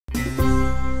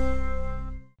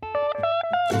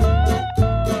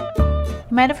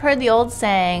You might have heard the old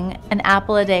saying, an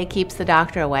apple a day keeps the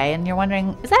doctor away, and you're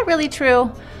wondering, is that really true?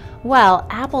 Well,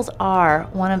 apples are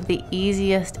one of the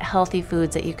easiest healthy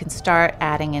foods that you can start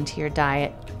adding into your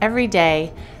diet every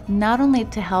day, not only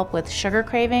to help with sugar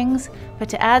cravings, but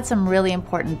to add some really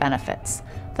important benefits.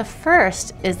 The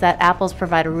first is that apples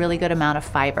provide a really good amount of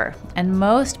fiber, and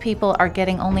most people are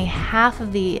getting only half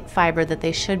of the fiber that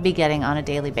they should be getting on a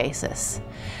daily basis.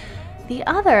 The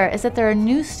other is that there are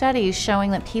new studies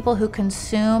showing that people who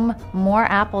consume more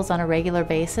apples on a regular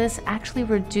basis actually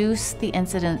reduce the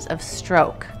incidence of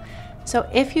stroke. So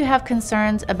if you have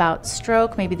concerns about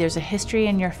stroke, maybe there's a history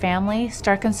in your family,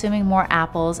 start consuming more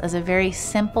apples as a very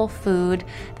simple food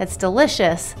that's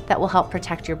delicious that will help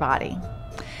protect your body.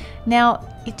 Now,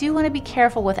 you do want to be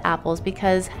careful with apples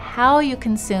because how you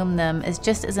consume them is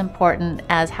just as important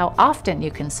as how often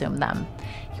you consume them.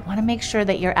 You want to make sure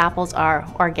that your apples are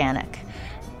organic.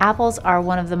 Apples are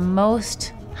one of the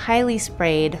most highly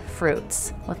sprayed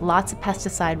fruits with lots of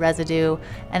pesticide residue.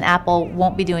 An apple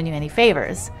won't be doing you any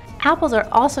favors. Apples are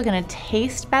also going to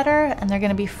taste better and they're going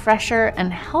to be fresher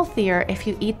and healthier if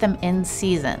you eat them in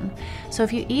season. So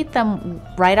if you eat them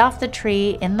right off the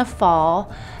tree in the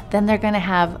fall, then they're going to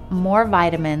have more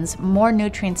vitamins, more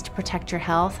nutrients to protect your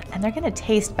health, and they're going to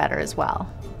taste better as well.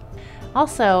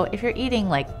 Also, if you're eating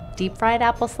like deep fried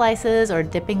apple slices or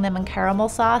dipping them in caramel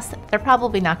sauce, they're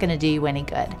probably not going to do you any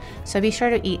good. So be sure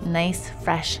to eat nice,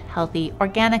 fresh, healthy,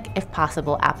 organic, if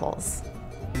possible, apples.